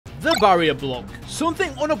the barrier block.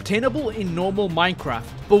 Something unobtainable in normal Minecraft.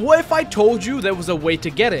 But what if I told you there was a way to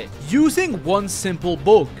get it? Using one simple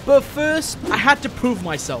bug. But first, I had to prove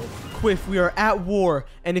myself. Quiff, we are at war,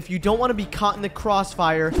 and if you don't want to be caught in the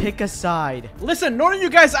crossfire, pick a side. Listen, none of you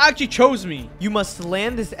guys actually chose me. You must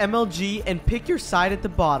land this MLG and pick your side at the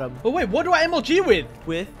bottom. But wait, what do I MLG with?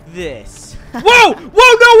 With this. Whoa!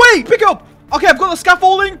 Whoa, no, wait! Pick up! Okay, I've got the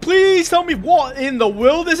scaffolding. Please tell me what in the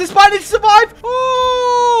world is this? I need to survive.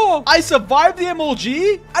 Oh! I survived the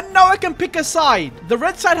MLG, and now I can pick a side. The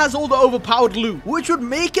red side has all the overpowered loot, which would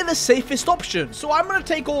make it the safest option. So I'm going to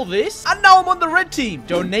take all this, and now I'm on the red team.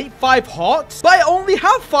 Donate 5 hearts, but I only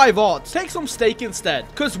have 5 hearts. Take some steak instead,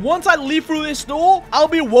 because once I leave through this door, I'll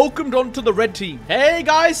be welcomed onto the red team. Hey,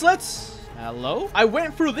 guys, let's... Hello? I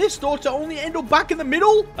went through this door to only end up back in the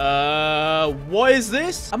middle? What is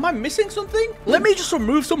this? Am I missing something? Let me just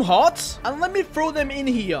remove some hearts and let me throw them in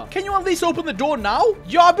here. Can you at least open the door now?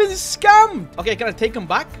 Yo, I've been scammed. Okay, can I take them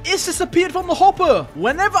back? It's disappeared from the hopper.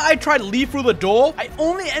 Whenever I try to leave through the door, I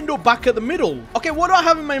only end up back at the middle. Okay, what do I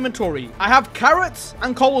have in my inventory? I have carrots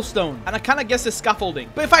and cobblestone, and I kind of guess it's scaffolding.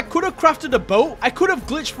 But if I could have crafted a boat, I could have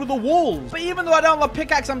glitched through the walls. But even though I don't have a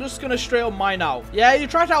pickaxe, I'm just going to straight up mine out. Yeah, you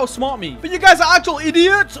tried to outsmart me. But you guys are actual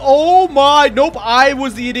idiots. Oh my, nope, I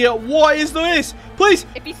was the idiot. What is this? Please.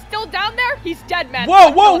 If he's still down there, he's dead, man.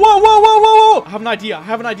 Whoa, whoa, whoa, whoa, whoa, whoa, whoa. I have an idea. I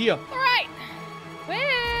have an idea. All right.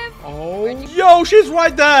 Quiff. Oh, yo, she's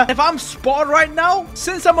right there. If I'm spotted right now,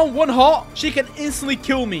 since I'm on 1 heart, she can instantly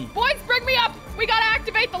kill me. Boys, bring me up. We gotta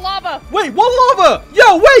activate the lava. Wait, what lava?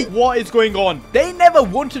 Yo, wait. What is going on? They never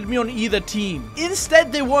wanted me on either team.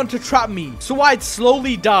 Instead, they wanted to trap me, so I'd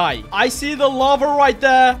slowly die. I see the lava right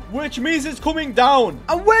there, which means it's coming down.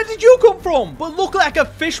 And where did you come from? But look like a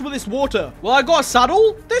fish with this water. Well, I got a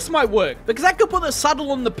saddle. This might work, because I could put the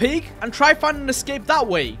saddle on the pig and try find an escape that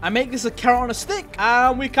way. I make this a carrot on a stick,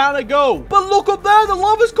 and we kind of go. But look up there, the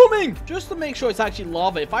lava's coming. Just to make sure it's actually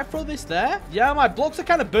lava. If I throw this there, yeah, my blocks are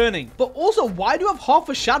kind of burning. But also, why do you have half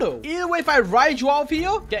a shadow? Either way, if I ride you out of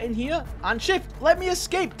here, get in here and shift, let me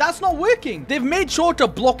escape. That's not working. They've made sure to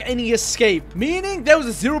block any escape, meaning there was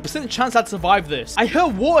a 0% chance I'd survive this. I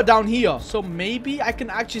heard water down here, so maybe I can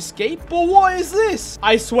actually escape. But what is this?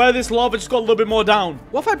 I swear this lava just got a little bit more down.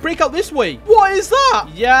 What if I break out this way? What is that?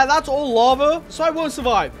 Yeah, that's all lava, so I won't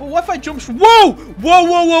survive. But what if I jump? Whoa! Whoa, whoa,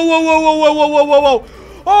 whoa, whoa, whoa, whoa, whoa, whoa, whoa, whoa, whoa.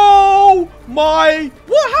 Oh my,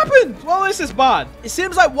 what happened? Well, this is bad. It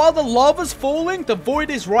seems like while the lava's falling, the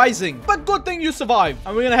void is rising. But good thing you survived.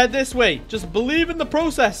 And we're gonna head this way. Just believe in the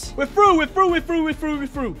process. We're through, we're through, we're through, we're through, we're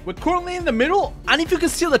through. We're currently in the middle, and if you can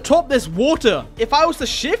see at the top, there's water. If I was to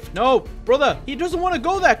shift, no, brother, he doesn't want to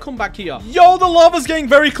go there. Come back here. Yo, the lava's getting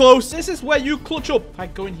very close. This is where you clutch up. If I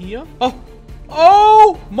go in here,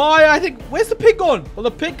 oh my, I think, where's the pig gone? Well,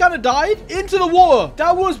 the pig kind of died into the water.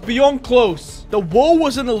 That was beyond close. The wall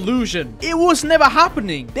was an illusion. It was never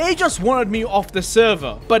happening. They just wanted me off the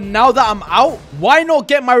server. But now that I'm out, why not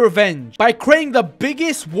get my revenge by creating the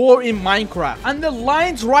biggest war in Minecraft? And the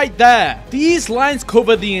lines right there. These lines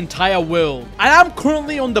cover the entire world. And I'm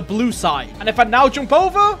currently on the blue side. And if I now jump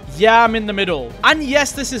over, yeah, I'm in the middle. And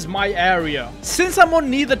yes, this is my area. Since I'm on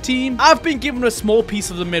neither team, I've been given a small piece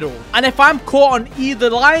of the middle. And if I'm caught on either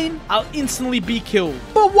line, I'll instantly be killed.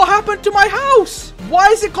 But what happened to my house? Why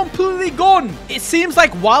is it completely gone? It seems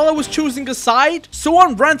like while I was choosing a side,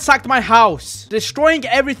 someone ransacked my house, destroying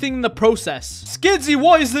everything in the process. Skidsy,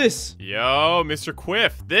 what is this? Yo, Mr.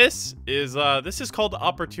 Quiff, this is called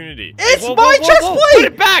opportunity. It's my chest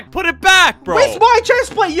plate! Put it back, bro. It's my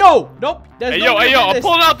chest plate, yo. Nope. Hey, yo, I'm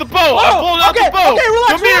pulling out the boat. I'm pulling out the boat. Okay,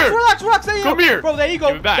 relax, Come here. relax. There you go. Come here. Bro, there you go.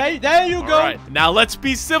 Give it back. There you go. All right. Now let's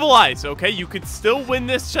be civilized, okay? You could still win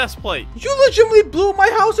this chest plate. You legitimately blew my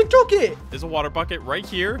house and took it. There's a water bucket right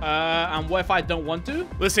here. And what if I don't want to?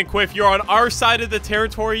 Listen, Quiff, you're on our side of the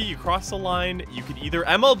territory. You cross the line. You can either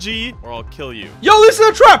MLG or I'll kill you. Yo, this is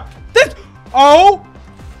a trap. Oh,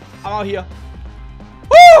 I'm out here.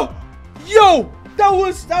 Oh, yo.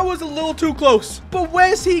 That was a little too close. But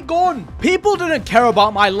where's he gone? People didn't care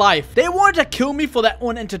about my life. They wanted to kill me for their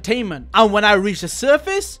own entertainment. And when I reached the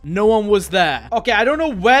surface, no one was there. Okay, I don't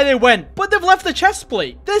know where they went, but they've left the chest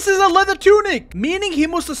plate. This is a leather tunic, meaning he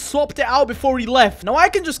must have swapped it out before he left. Now I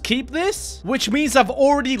can just keep this, which means I've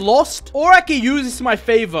already lost, or I can use this in my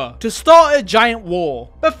favor to start a giant war.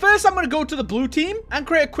 But first, I'm going to go to the blue team and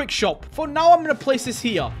create a quick shop. For now, I'm going to place this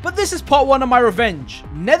here. But this is part 1 of my revenge.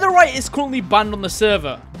 Netherite is currently banned on on the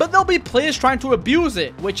server. But there'll be players trying to abuse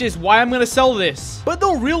it, which is why I'm going to sell this. But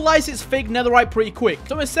they'll realize it's fake netherite pretty quick.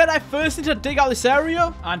 So instead, I first need to dig out this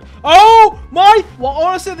area and... Oh my! Well,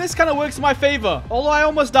 honestly, this kind of works in my favor. Although I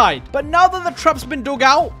almost died. But now that the trap's been dug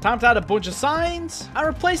out, time to add a bunch of signs and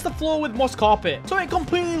replace the floor with moss carpet. So it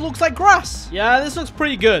completely looks like grass. Yeah, this looks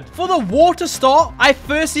pretty good. For the war to start, I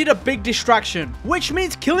first need a big distraction, which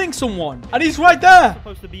means killing someone. And he's right there.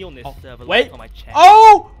 Supposed to be on this server. Wait. On my chest.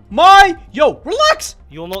 Oh my! Yo, relax!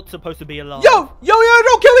 You're not supposed to be alive. Yo,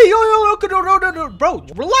 don't kill me! No, bro,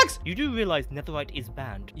 relax! You do realize netherite is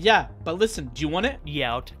banned? Yeah, but listen, do you want it?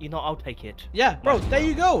 Yeah, I'll take it. Yeah, bro, there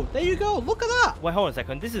you go. There you go. Look at that. Wait, hold on a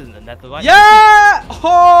second. This isn't a netherite. Yeah!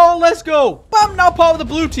 Oh, let's go. But I'm now part of the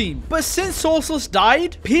blue team. But since Sorceress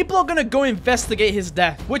died, people are gonna go investigate his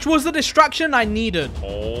death, which was the distraction I needed.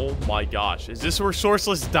 Oh my gosh. Is this where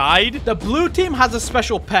Sorceress died? The blue team has a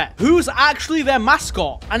special pet, who's actually their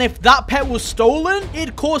mascot. And if that pet was stolen,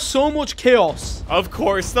 it'd cause so much chaos. Of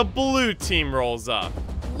course, the blue team rolls up.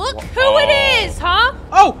 Look who it is, huh?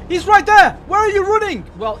 Oh, he's right there. Where are you running?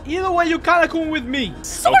 Well, either way, you kind of come with me.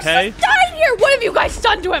 Okay. Died here. What have you guys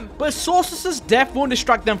done to him? But Sorceress's death won't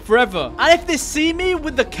distract them forever. And if they see me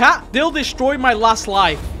with the cat, they'll destroy my last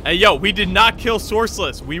life. Hey, yo, we did not kill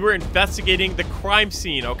Sorceress. We were investigating the crime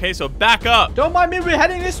scene, okay? So back up. Don't mind me, we're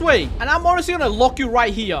heading this way. And I'm honestly gonna lock you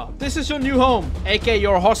right here. This is your new home, aka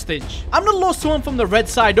your hostage. I'm gonna lure someone from the red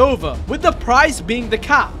side over, with the prize being the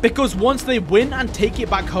cat. Because once they win and take it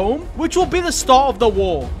back home, which will be the start of the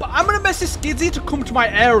war. But I'm gonna message Skizzy to come to my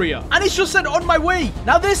area. And he's just said on my way.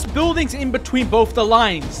 Now this building's in between both the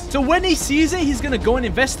lines. So when he sees it, he's gonna go and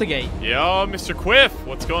investigate. Yo, Mr. Quiff,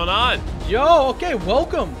 what's going on? Yo, okay,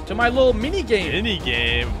 welcome to my little mini game. Mini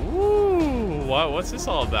game? Ooh, what's this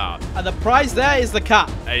all about? And the prize there is the cat.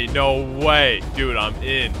 Hey, no way. Dude, I'm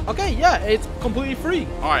in. Okay, yeah, it's completely free.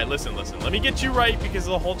 All right, listen. Let me get you right because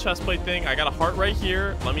of the whole chestplate thing. I got a heart right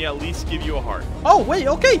here. Let me at least give you a heart. Oh, wait,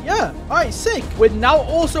 okay, yeah. All right, sick. With now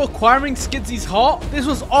also acquiring Skidsy's heart, this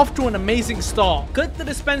was off to an amazing start. Click the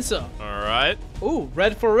dispenser. All right. Ooh,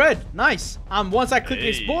 red for red. Nice. And once I click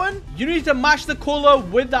this Hey. button, you need to match the color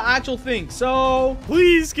with the actual thing. So,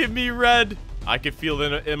 Please give me red. I can feel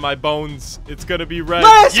it in my bones. It's gonna be red.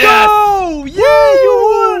 let's Yes! go! Yeah,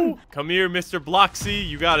 you won! Come here, Mr. Bloxy.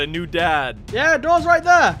 You got a new dad. Yeah, door's right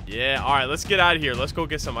there. Yeah, all right, let's get out of here. Let's go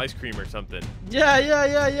get some ice cream or something.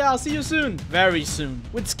 Yeah. I'll see you soon. Very soon.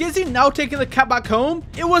 With Skizzy now taking the cat back home,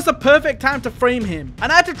 it was the perfect time to frame him.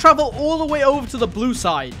 And I had to travel all the way over to the blue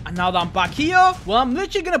side. And now that I'm back here, well, I'm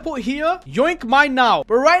literally gonna put here, yoink mine now.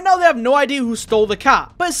 But right now, they have no idea who stole the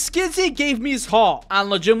cat. But Skizzy gave me his heart. And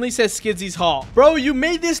legitimately says Skizzy's heart. Bro, you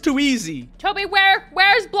made this too easy. Toby,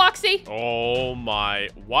 where's Bloxy? Oh my.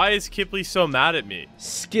 Why is Kipley so mad at me?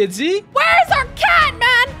 Skizzy, Where's our cat,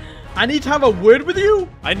 man? I need to have a word with you.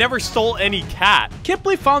 I never stole any cat.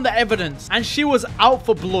 Kipley found the evidence, and she was out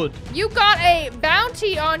for blood. You got a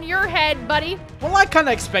bounty on your head, buddy. Well, I kind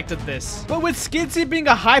of expected this. But with Skizzy being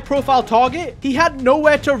a high-profile target, he had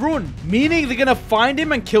nowhere to run. Meaning they're gonna find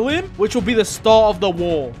him and kill him, which will be the start of the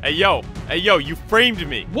war. Hey, yo, you framed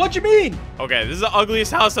me. What do you mean? Okay, this is the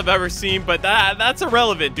ugliest house I've ever seen, but that's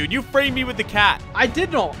irrelevant, dude. You framed me with the cat. I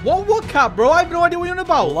did not. What cat, bro? I have no idea what you're on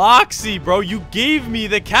about. Bloxy, bro, you gave me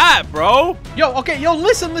the cat, bro. Yo,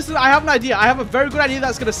 listen. I have an idea. I have a very good idea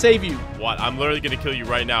that's gonna save you. What? I'm literally gonna kill you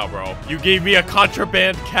right now, bro. You gave me a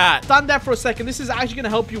contraband cat. Stand there for a second. This is actually gonna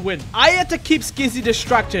help you win. I had to keep Skizzy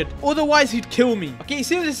distracted. Otherwise, he'd kill me. Okay, you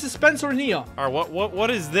see this dispenser in here? All right, what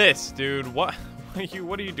is this, dude? What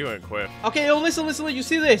are you doing, Quiff? Okay, yo, listen. You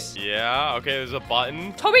see this? Yeah, okay, there's a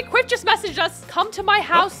button. Toby, Quiff just messaged us. Come to my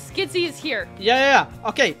house. Skizzy is here. Yeah.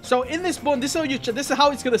 Okay, so in this button, this is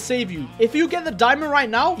how it's gonna save you. If you get the diamond right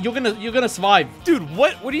now, you're gonna survive. Dude,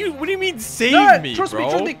 what do you mean save me, trust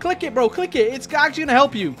bro? me. Click it, bro. Click it. It's actually gonna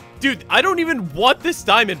help you. Dude, I don't even want this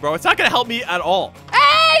diamond, bro. It's not gonna help me at all.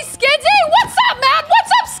 Hey, Skizzy! What's up, man?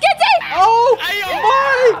 What's up, Skizzy?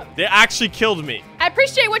 Oh my! They actually killed me. I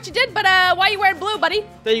appreciate what you did, but why you wearing blue, buddy?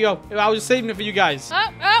 There you go. I was just saving it for you guys.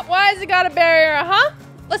 Why has it got a barrier, huh?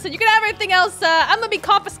 Listen, you can have everything else. I'm gonna be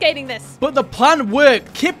confiscating this. But the plan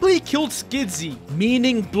worked. Kipley killed Skizzy,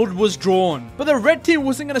 meaning blood was drawn. But the red team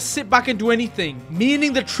wasn't gonna sit back and do anything,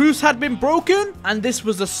 meaning the truce had been broken, and this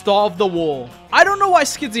was the start of the war. I don't know why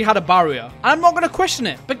Skidzy had a barrier. And I'm not going to question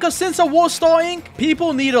it. Because since a war's starting,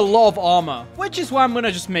 people need a lot of armor. Which is why I'm going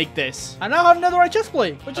to just make this. And now I have netherite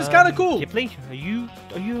chestplate, which is kind of cool. Kipley, are you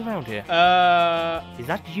around here? Is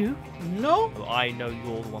that you? No. Oh, I know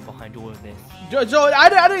you're the one behind all of this. Joe, I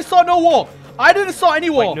didn't start no war. I didn't start any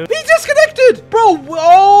war. Wait, no. He disconnected! Bro,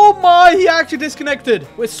 oh my, he actually disconnected.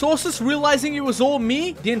 With sources realizing it was all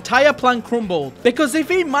me, the entire plan crumbled. Because if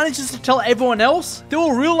he manages to tell everyone else, they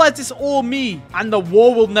will realize it's all me. And the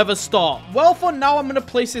war will never start. Well, for now, I'm going to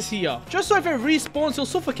place this here. Just so if it respawns, he'll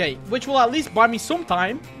suffocate. Which will at least buy me some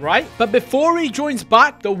time, right? But before he joins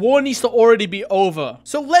back, the war needs to already be over.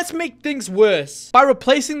 So let's make things worse. By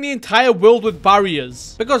replacing the entire world with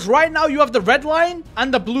barriers. Because right now, you have the red line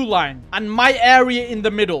and the blue line. And my area in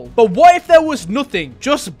the middle. But what if there was nothing?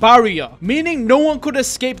 Just barrier. Meaning no one could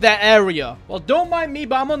escape that area. Well, don't mind me,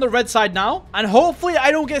 but I'm on the red side now. And hopefully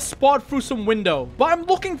I don't get spotted through some window. But I'm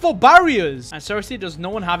looking for barriers. And seriously, does no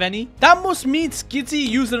one have any? That must mean Skidzy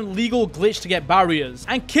used an illegal glitch to get barriers.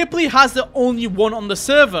 And Kipley has the only one on the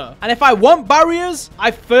server. And if I want barriers,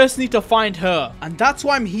 I first need to find her. And that's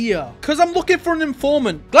why I'm here. Because I'm looking for an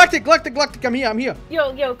informant. Galactic, I'm here.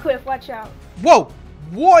 Yo, Quiff, watch out. Whoa.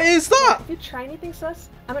 What is that? If you try anything sus,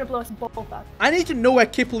 I'm gonna blow us both up. I need to know where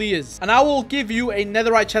Kipley is, and I will give you a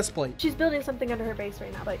netherite chestplate. She's building something under her base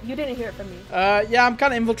right now, but you didn't hear it from me. Yeah, I'm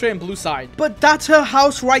kind of infiltrating blue side. But that's her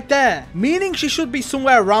house right there, meaning she should be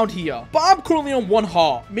somewhere around here. But I'm currently on 1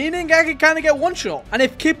 heart, meaning I can kind of get one shot. And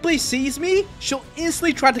if Kipley sees me, she'll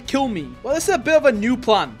instantly try to kill me. Well, this is a bit of a new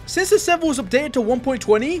plan. Since the server was updated to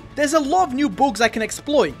 1.20, there's a lot of new bugs I can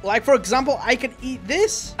exploit. Like, for example, I can eat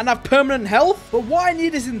this and have permanent health, but what I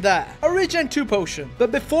need is in there. A regen 2 potion.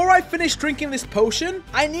 But before I finish drinking this potion,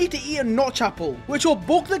 I need to eat a notch apple, which will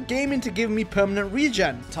bug the game into giving me permanent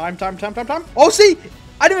regen. Time. Oh, see?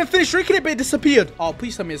 I didn't even finish drinking it, but it disappeared. Oh,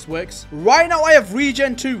 please tell me this works. Right now, I have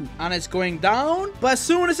regen 2, and it's going down. But as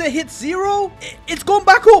soon as it hits 0, it's going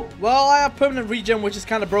back up. Well, I have permanent regen, which is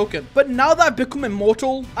kind of broken. But now that I've become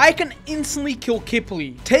immortal, I can instantly kill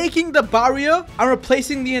Kipley, taking the barrier and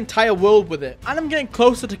replacing the entire world with it. And I'm getting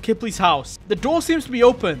closer to Kipley's house. The door seems to be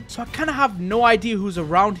open, so I kind of have no idea who's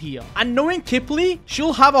around here. And knowing Kipley,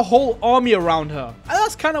 she'll have a whole army around her. And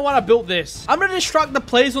that's kind of why I built this. I'm going to distract the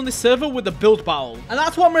players on this server with a build battle. And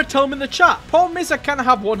that's what I'm going to tell them in the chat. Problem is I kind of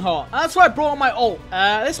have 1 heart. And that's why I brought on my ult.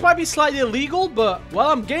 This might be slightly illegal, but,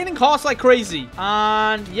 well, I'm gaining hearts like crazy.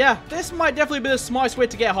 And, yeah, this might definitely be the smartest way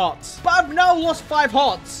to get hearts. But I've now lost 5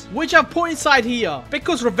 hearts, which I've put inside here.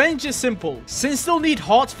 Because revenge is simple. Since they'll need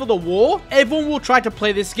hearts for the war, everyone will try to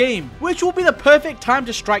play this game, which will be the perfect time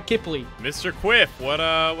to strike Kipley. Mr. Quiff,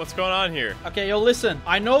 what's going on here? Okay, yo, listen.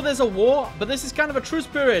 I know there's a war, but this is kind of a truce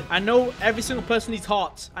period. I know every single person needs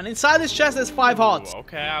hearts. And inside this chest, there's 5 hearts. Ooh,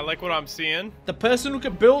 okay, I like what I'm seeing. The person who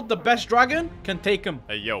can build the best dragon can take him.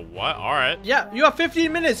 Hey, yo, what? All right. Yeah, you have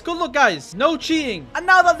 15 minutes. Good luck, guys. No cheating. And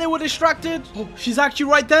now that they were distracted, oh, she's actually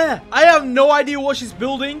right there. I have no idea what she's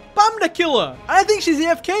building, but I'm gonna kill her. And I think she's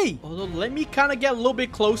AFK. Although, let me kind of get a little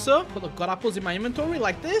bit closer. Put the god apples in my inventory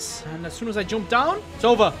like this. And as soon as I jump down, it's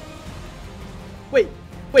over. Wait.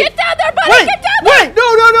 Get down there, buddy! Wait, Get down there! wait!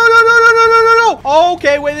 No!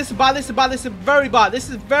 Okay, wait, this is bad. This is very bad. This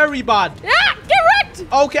is very bad. Ah, get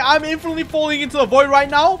wrecked! Okay, I'm infinitely falling into the void right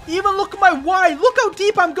now. Even look at my Y. Look how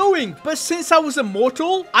deep I'm going. But since I was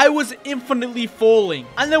immortal, I was infinitely falling.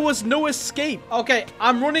 And there was no escape. Okay,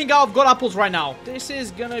 I'm running out of god apples right now. This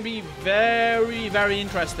is gonna be very, very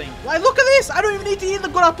interesting. Like, look at this. I don't even need to eat the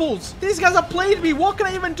god apples. These guys have played me. What can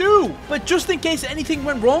I even do? But just in case anything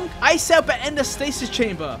went wrong, I set up an endostasis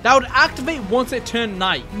chamber that would activate once it turned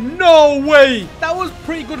night. No way. That was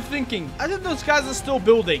pretty good thinking. I think those guys are still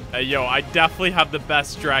building. Hey, yo, I definitely have the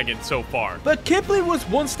best dragon so far. But Kipley was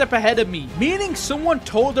 1 step ahead of me, meaning someone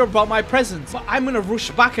told her about my presence. But I'm gonna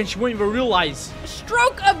rush back and she won't even realize.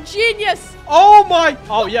 Stroke of genius. Oh my.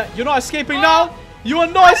 Oh yeah, you're not escaping now. You are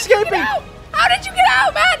not escaping. How did you get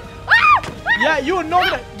out, man? Ah! Yeah, you are not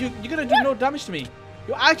gonna. You're gonna do no damage to me.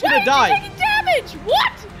 You're actually gonna die. You're taking damage.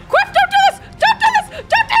 What? Quiff, don't do this. Don't do this.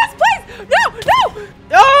 Don't do this, please. No.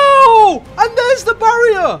 Oh! And there's the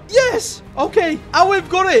barrier. Yes. Okay. And we've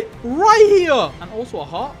got it right here. And also a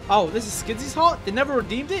heart. Oh, this is Skidzy's heart. They never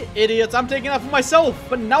redeemed it. Idiots. I'm taking that for myself.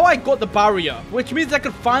 But now I got the barrier, which means I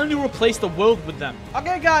could finally replace the world with them.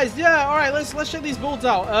 Okay, guys. Yeah. All right. Let's check these builds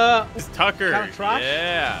out. It's Tucker. Kind of trash.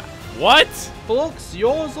 Yeah. What? looks,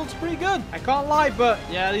 yours looks pretty good. I can't lie, but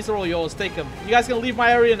yeah, these are all yours. Take them. You guys can leave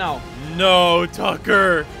my area now. No,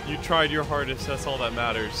 Tucker. You tried your hardest. That's all that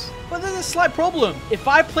matters. But there's a slight problem. If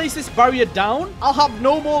I place this barrier down, I'll have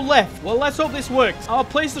no more left. Well, let's hope this works. I'll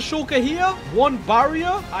place the shulker here. One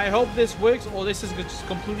barrier. I hope this works, or this is just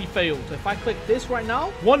completely failed. So if I click this right now,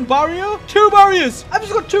 one barrier, two barriers. I've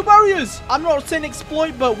just got two barriers. I'm not saying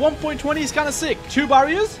exploit, but 1.20 is kind of sick. Two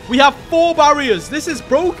barriers. We have 4 barriers. This is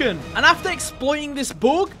broken. And after exploiting this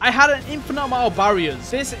bug, I had an infinite amount of barriers.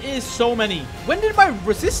 This is so many. When did my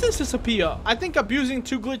resistance disappear? I think abusing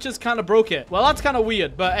 2 glitches kind of broke it. Well, that's kind of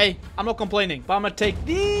weird, but hey, I'm not complaining. But I'm gonna take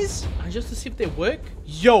these and just to see if they work.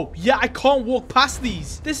 Yo, yeah, I can't walk past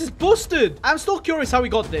these. This is busted. I'm still curious how we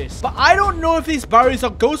got this, but I don't know if these barriers are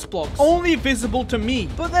ghost blocks, only visible to me.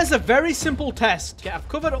 But there's a very simple test. Okay, I've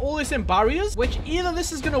covered all this in barriers, which either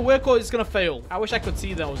this is gonna work or it's gonna fail. I wish I could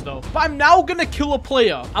see those though. But I'm now gonna kill a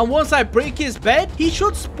player, and once I break his bed, he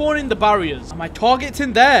should spawn in the barriers. And my target's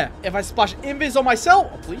in there. If I splash invis on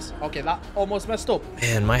myself, oh please. Okay, that almost messed up.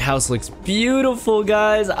 Man, my house looks beautiful,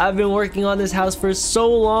 guys. I've been working on this house for so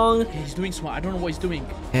long. Okay, he's doing smart. I don't know what he's doing.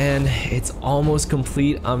 And it's almost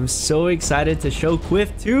complete. I'm so excited to show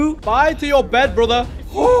Quiff too. Bye to your bed, brother.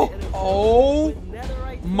 Oh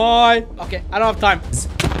my. Okay, I don't have time.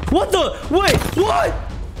 What the? Wait, what?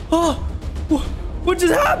 Oh, what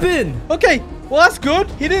just happened? Okay, well, that's good.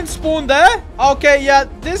 He didn't spawn there. Okay, yeah,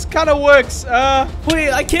 this kind of works.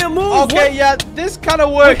 Wait, I can't move. Okay, What? yeah, this kind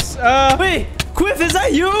of works. Wait, Quiff, is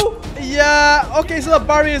that you? Yeah, okay, so the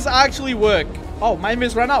barriers actually work. Oh, my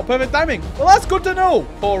miss ran out. Perfect timing. Well, that's good to know.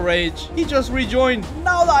 Poor Rage. He just rejoined.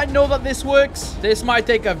 Now that I know that this works, this might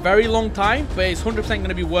take a very long time, but it's 100% going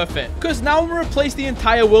to be worth it. Because now I'm going to replace the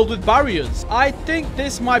entire world with barriers. I think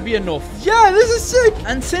this might be enough. Yeah, this is sick.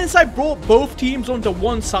 And since I brought both teams onto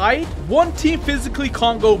one side, one team physically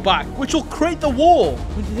can't go back, which will create the wall.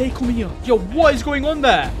 When did they come here? Yo, what is going on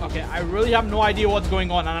there? Okay, I really have no idea what's going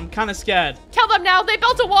on, and I'm kind of scared. Kill them now. They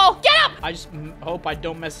built a wall. Get up. I just hope I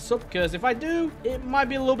don't mess this up, because if I do, it might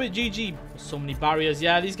be a little bit GG. So many barriers.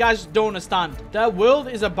 Yeah, these guys don't understand. Their world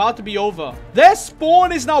is about to be over. Their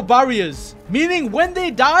spawn is now barriers. Meaning when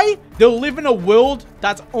they die, they'll live in a world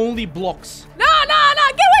that's only blocks. No.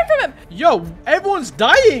 Get away from him. Yo, everyone's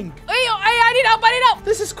dying. Hey, I need help. I need help.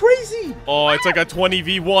 This is crazy. Oh, it's like a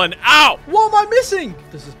 20v1. Ow! What am I missing?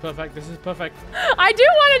 This is perfect. This is perfect. I do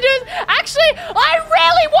want to do this. Actually, I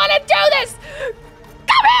really want to do this.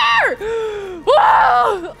 Come here.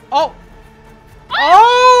 Whoa.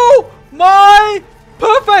 Oh my!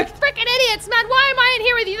 Perfect! Freaking idiots, man. Why am I in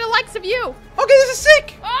here with you, the likes of you? Okay, this is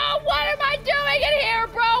sick! Oh, what am I doing in here,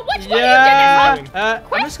 bro? Which one of you did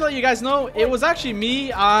this? I'm just gonna let you guys know, it was actually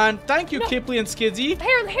me, and thank you, Kipley and Skidzy.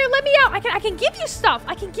 Here, let me out. I can give you stuff.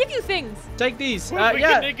 I can give you things. Take these. We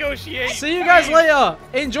Yeah. can negotiate. See you guys later.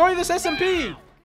 Enjoy this SMP.